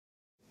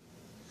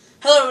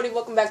Hello everybody,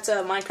 welcome back to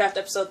Minecraft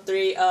episode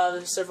 3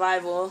 of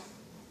Survival.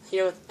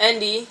 Here with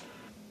Andy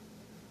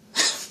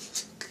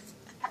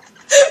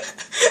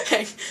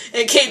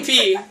and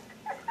KP.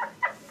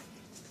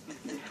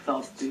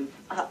 Stop, dude.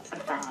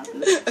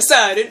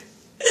 Aside.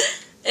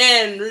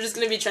 And we're just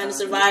going to be trying to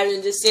survive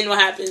and just seeing what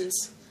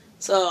happens.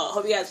 So,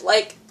 hope you guys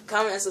like,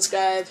 comment, and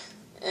subscribe,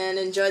 and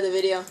enjoy the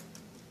video.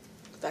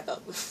 Back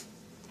up.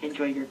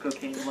 Enjoy your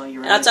cocaine while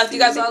you're And I'll talk to you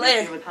guys all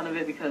later. Make a ton of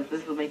it because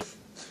this will make.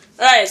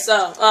 Alright,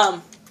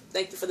 so,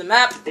 thank you for the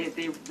map.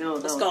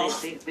 Let's go.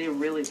 They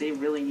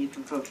really need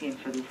some cocaine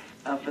for this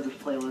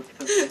playlist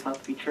because it's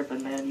about to be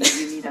tripping, man.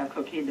 You need to have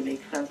cocaine to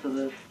make sense of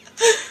this.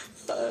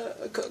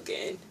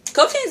 Cocaine.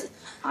 Cocaine's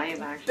I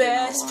am actually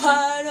best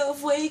part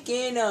of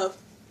waking up.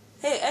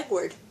 Hey,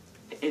 Edward.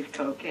 Is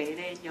cocaine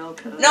in your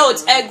cup? No,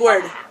 it's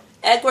Edward.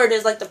 Edward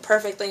is like the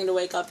perfect thing to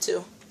wake up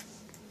to.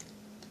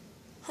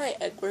 Hi,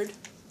 Edward.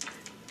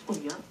 Oh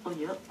yeah,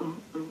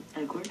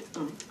 Edward.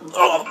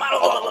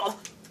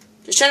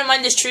 Just trying to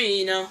mind this tree,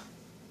 you know.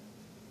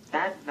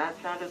 That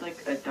sounded like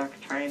a duck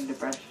trying to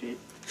breastfeed.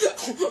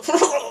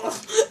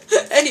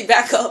 Andy,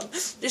 back up.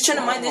 Just trying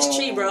to mind this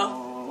tree,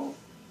 bro.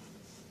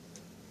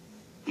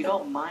 You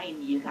don't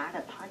mind, you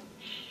gotta punch.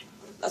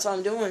 That's what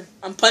I'm doing.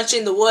 I'm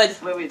punching the wood.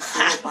 Wait, so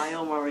what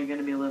biome are we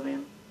gonna be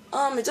living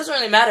in? It doesn't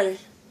really matter.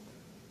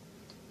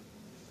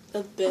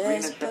 The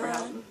best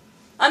part.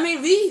 I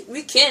mean,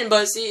 we can,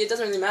 but see, it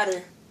doesn't really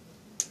matter.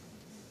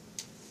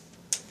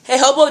 Hey,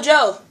 Hobo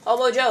Joe.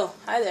 Hobo Joe.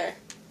 Hi there.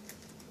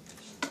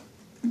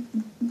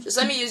 Just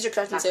let me use your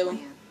crafting table.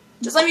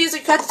 Just let me use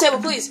your crafting table,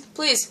 please.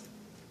 Please.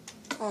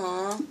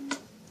 Aww.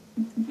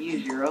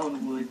 Use your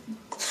own wood.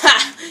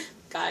 Ha!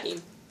 Got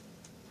him.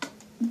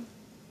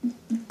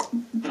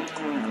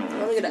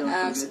 Let me get an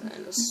axe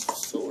and a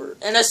sword.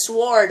 And a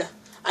sword.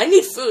 I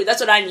need food.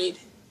 That's what I need.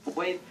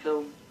 Wait,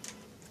 so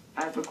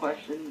I have a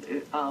question.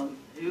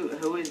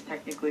 Who is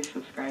technically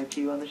subscribed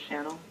to you on this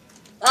channel?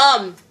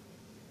 Hold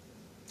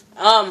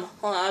on,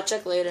 I'll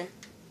check later.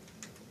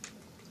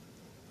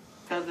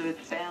 Because of its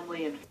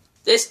family and...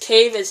 This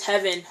cave is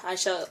heaven. I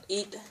shall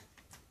eat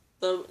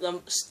the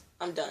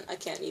I'm done. I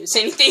can't even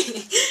say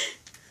anything.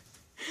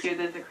 Here,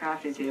 there's a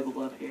crafting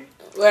table up here.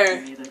 Where?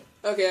 You need it.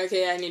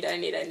 Okay, I need it.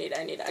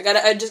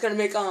 I just gotta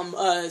make,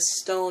 a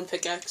stone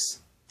pickaxe.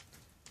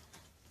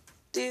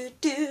 It's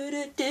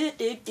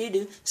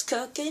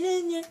cocaine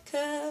in your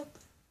cup.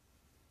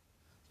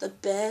 The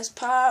best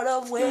part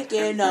of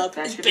waking up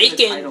is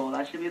bacon.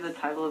 That should be the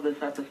title of this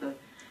episode.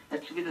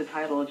 That should be the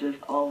title, just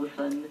all of a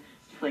sudden,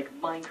 just like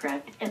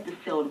Minecraft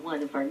episode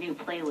 1 of our new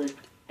playlist.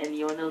 And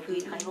you wanna know what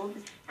we titled?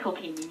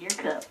 Cocaine in your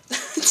cup.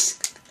 This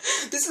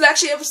is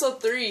actually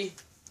episode 3.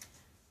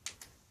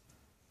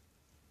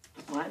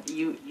 What?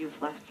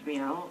 You've left me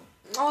out?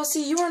 Oh,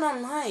 see, you weren't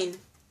online.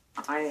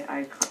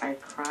 I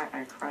cry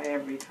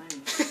every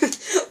time.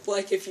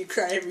 Like if you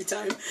cry every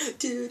time.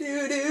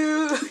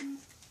 Do.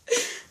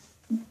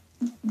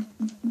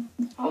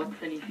 All of a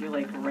sudden you feel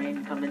like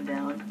rain coming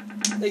down.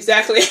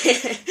 Exactly.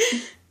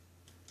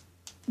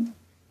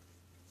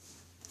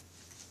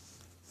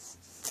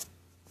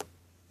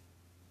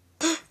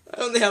 I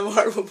only have a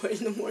hardwood but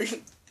in the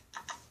morning.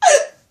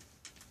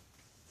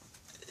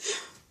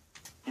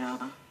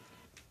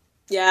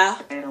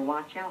 Yeah. Better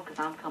watch out, because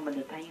I'm coming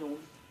to town.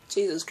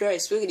 Jesus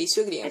Christ,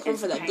 swiggity, I'm coming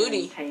for that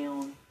booty.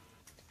 Town.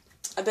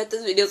 I bet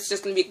this video's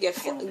just gonna be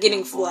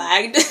getting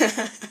flagged.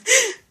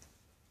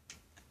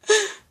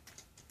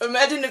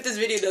 Imagine if this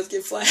video does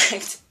get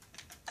flagged.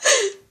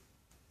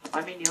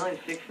 I mean, you only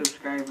have 6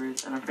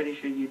 subscribers, and I'm pretty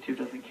sure YouTube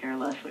doesn't care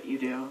less what you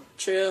do.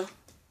 True.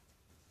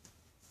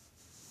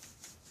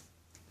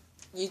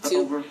 YouTube.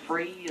 So we're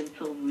free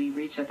until we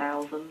reach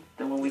 1,000.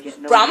 Then when we get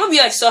Bro, I'm gonna be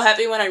like so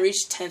happy when I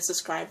reach 10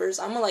 subscribers.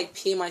 I'm gonna like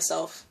pee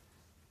myself.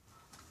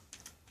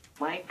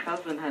 My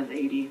cousin has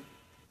 80.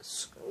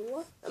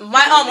 What?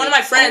 One of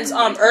my friends,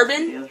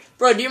 Urban.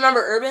 Bro, do you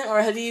remember Urban,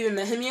 or have you even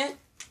met him yet?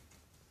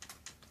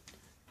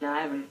 No,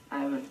 I haven't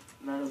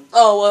met him.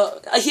 Oh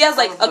well, he has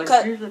like a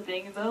cut. Here's the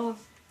thing, though.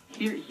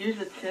 Here's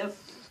a tip.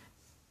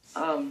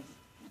 Don't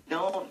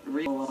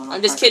read.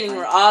 I'm just kidding.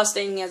 We're all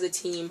staying as a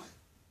team.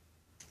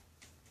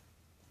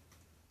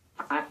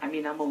 I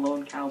mean, I'm a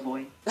lone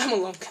cowboy. I'm a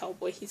lone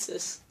cowboy, he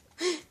says.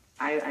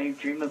 I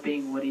dream of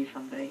being Woody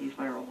someday. He's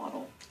my role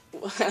model.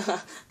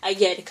 I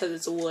get it, because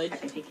it's wood. I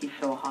think he's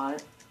so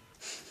hot.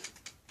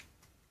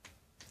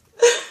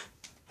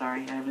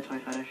 Sorry, I have a toy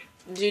fetish.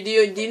 Do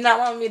you not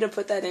want me to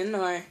put that in,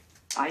 or?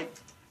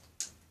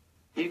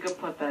 You could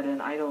put that in.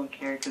 I don't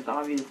care, because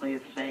obviously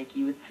it's fake.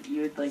 You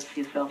would like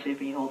see a selfie of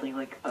me holding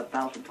like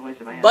 1,000 toys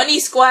in my hand. Bunny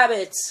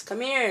Squabbits,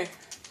 come here.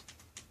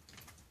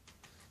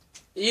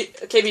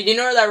 Okay, do you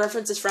know where that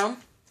reference is from?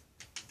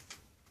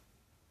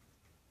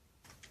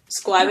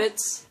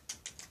 Squabbits?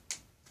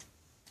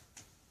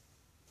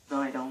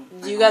 No, I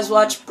don't. Do you guys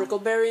watch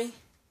Brickleberry?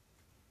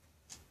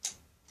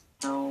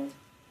 No.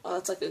 Oh,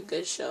 that's like a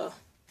good show.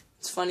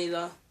 It's funny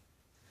though.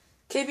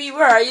 KB,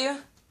 where are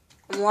you?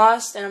 I'm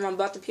lost and I'm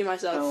about to pee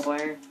myself.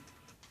 Nowhere.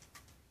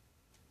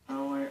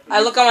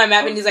 I look on my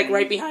map and he's like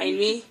right behind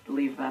me.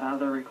 Leave that out of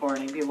the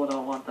recording. People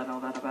don't want to know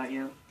that about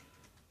you.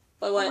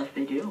 But what? Unless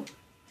they do.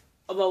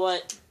 About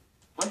what?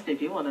 Unless they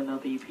do want to know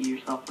that you pee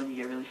yourself when you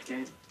get really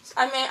scared.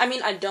 I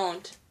mean, I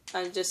don't.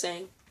 I'm just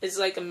saying. It's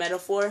like a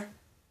metaphor.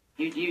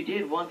 You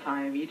did one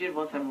time. You did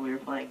one time when we were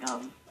playing,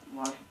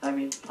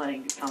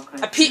 playing Tom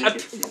Clancy.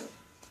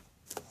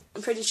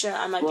 I'm pretty sure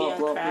I might be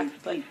on crack,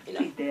 but, you know.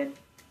 Please, dead.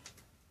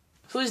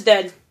 Who's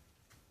dead?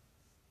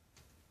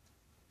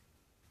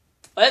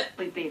 What?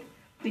 Please,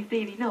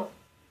 baby, no.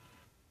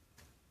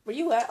 Where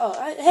you at? Oh,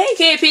 hey,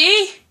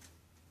 KP!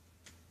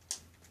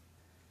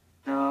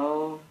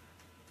 No.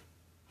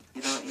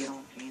 You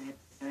don't see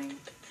anything.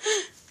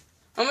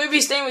 I'm gonna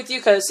be staying with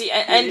you, cause see,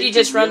 Andy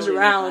just runs really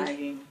around.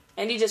 Lagging.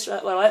 Andy just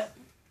what?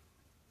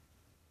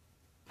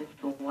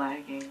 It's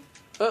lagging.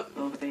 Oh.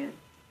 So bad.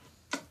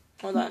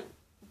 Hold on.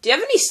 Do you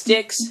have any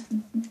sticks?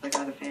 I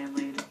got a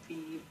family to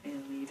feed.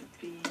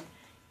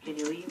 Can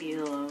you leave me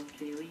alone?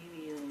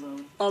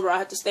 Oh, bro, I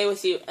have to stay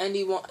with you.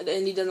 Andy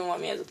doesn't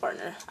want me as a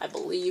partner. I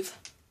believe.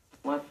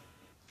 What?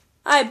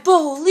 I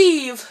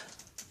believe.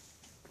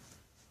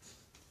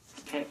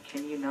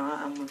 Can you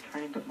not? I'm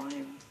trying to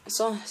mine.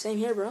 So same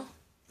here, bro.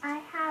 I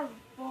have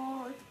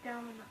bowl of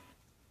donuts.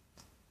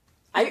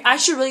 I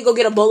should really go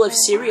get a bowl of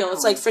cereal.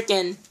 It's like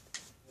freaking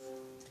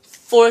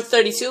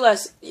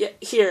 4:32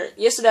 here.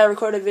 Yesterday I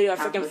recorded a video at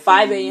freaking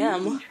 5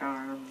 a.m.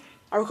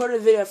 I recorded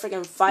a video at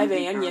freaking 5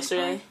 a.m.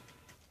 yesterday.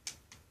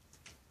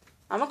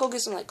 I'm gonna go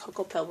get some like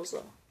Cocoa Pebbles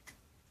though.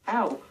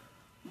 Ow,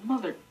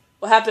 mother.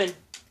 What happened?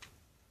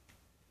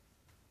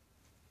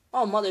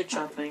 Oh, mother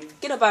truck. Nothing.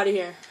 Get up out of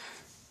here.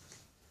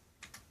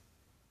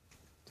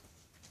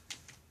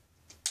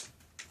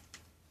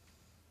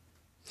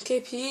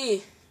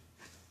 KP.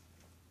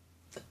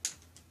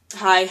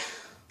 Hi.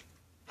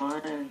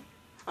 Fine.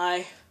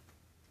 Hi.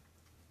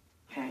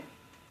 Okay.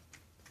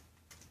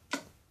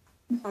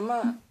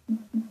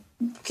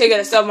 Okay, good.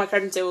 I still have my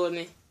crafting table with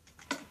me.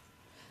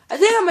 I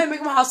think I might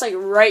make my house like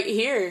right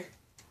here.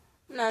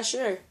 I'm not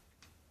sure.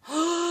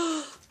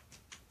 I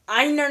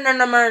no.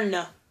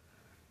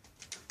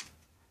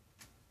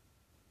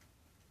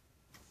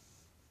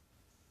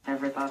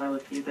 Never thought I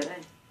would see the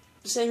day.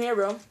 Same here,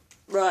 bro.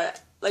 Bro,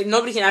 like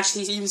nobody can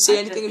actually even say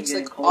anything. It's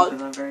like cold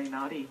and I'm very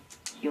naughty.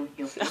 Heal.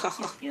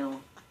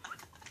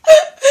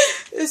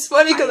 It's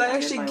funny because I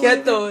actually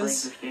get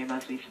those. This game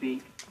as we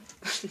speak.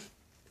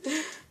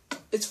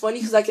 It's funny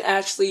because I can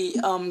actually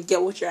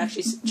get what you're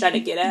actually trying to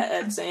get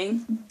at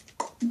saying.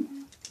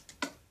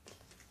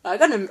 I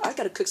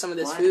gotta cook some of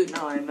this food.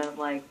 No, I meant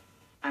like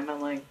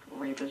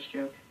rapist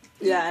joke.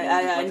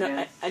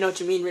 Yeah, I know what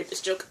you mean,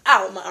 rapist joke.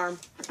 Ow, my arm.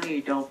 No,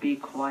 you don't. Be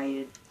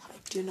quiet. I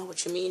do know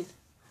what you mean.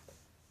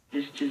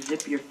 Just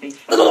zip your face.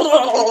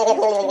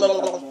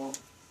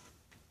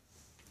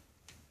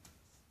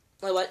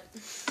 Wait, what?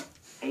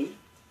 Hey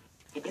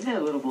there,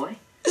 little boy.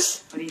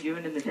 What are you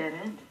doing in the dead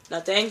end?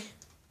 Nothing.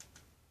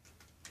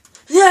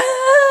 Yeah.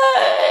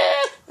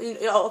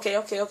 Oh, okay.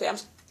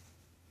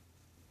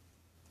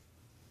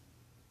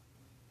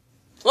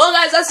 Well,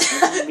 guys,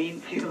 that's. I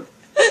mean to.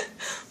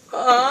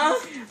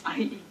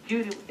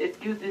 Dude,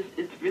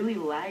 it's really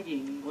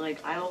lagging.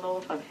 Like, I don't know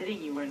if I'm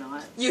hitting you or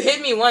not. You hit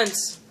me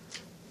once.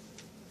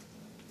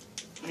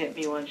 You hit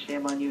me once,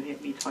 shame on you.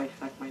 Hit me twice,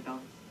 suck my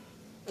dong.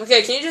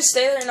 Okay, can you just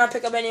stay there and not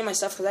pick up any of my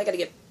stuff? Because I gotta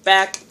get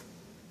back.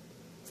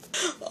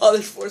 All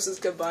the forces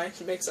combined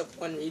makes up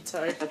one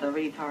retard. That's a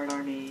retard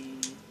army.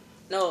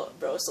 No,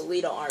 bro, it's a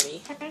Lido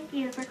army. Thank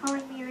you for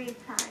calling me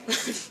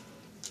retard.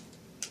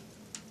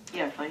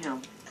 Yes, I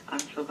am. I'm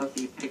so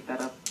happy you picked that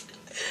up.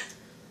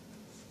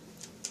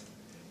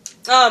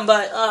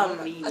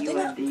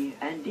 Andy,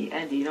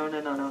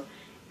 no.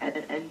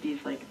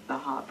 Andy's like the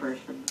hot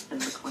person in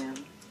the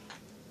clan.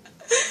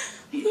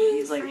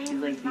 She's like the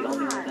only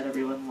one that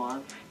everyone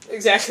wants.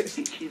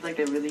 Exactly. She's like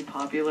a really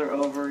popular,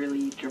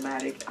 overly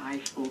dramatic high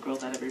school girl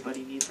that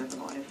everybody needs in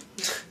their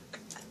life.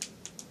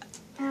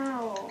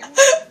 Ow.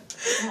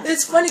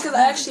 It's funny because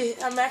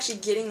I'm actually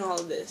getting all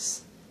of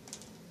this.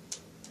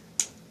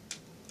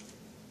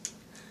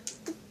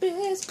 The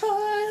best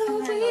part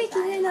of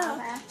waking up.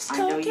 I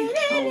know you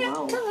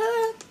so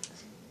well.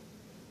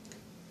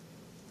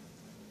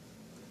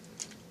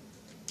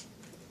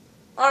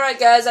 Alright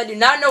guys, I do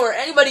not know where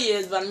anybody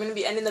is, but I'm gonna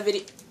be ending the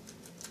video.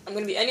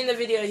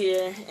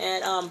 Here,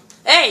 and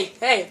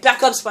hey,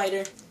 back up,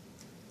 Spider.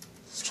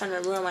 Just trying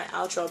to ruin my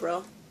outro,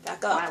 bro.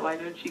 Back up. Why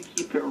don't you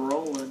keep it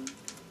rolling?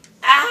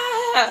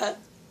 Ah!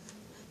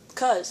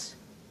 Cuz.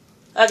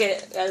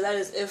 Okay, guys, that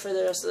is it for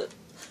the rest of the...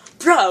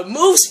 Bruh,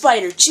 move,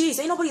 Spider! Jeez,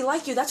 ain't nobody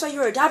like you. That's why you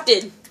were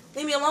adopted.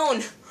 Leave me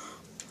alone.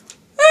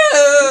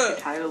 You should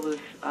title this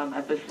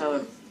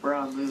episode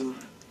Bruh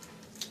Move.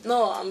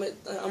 No, I'm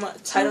gonna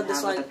title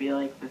this one... That be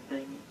like the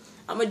thing.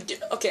 I'm gonna do...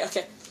 Okay,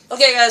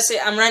 guys, see,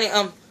 I'm running,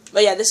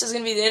 But yeah, this is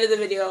gonna be the end of the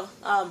video.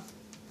 I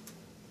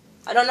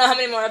don't know how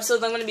many more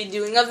episodes I'm gonna be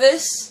doing of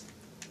this.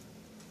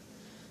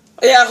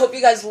 But yeah, I hope you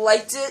guys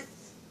liked it.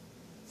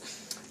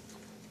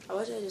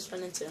 What did I just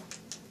run into?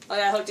 Oh,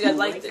 yeah, I hope you guys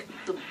liked it.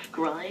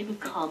 Subscribe,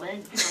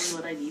 comment, tell me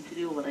what I need to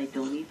do and what I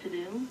don't need to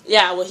do.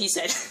 Yeah, what he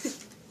said.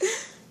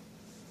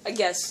 I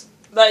guess.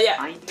 But yeah,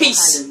 I know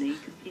peace. how to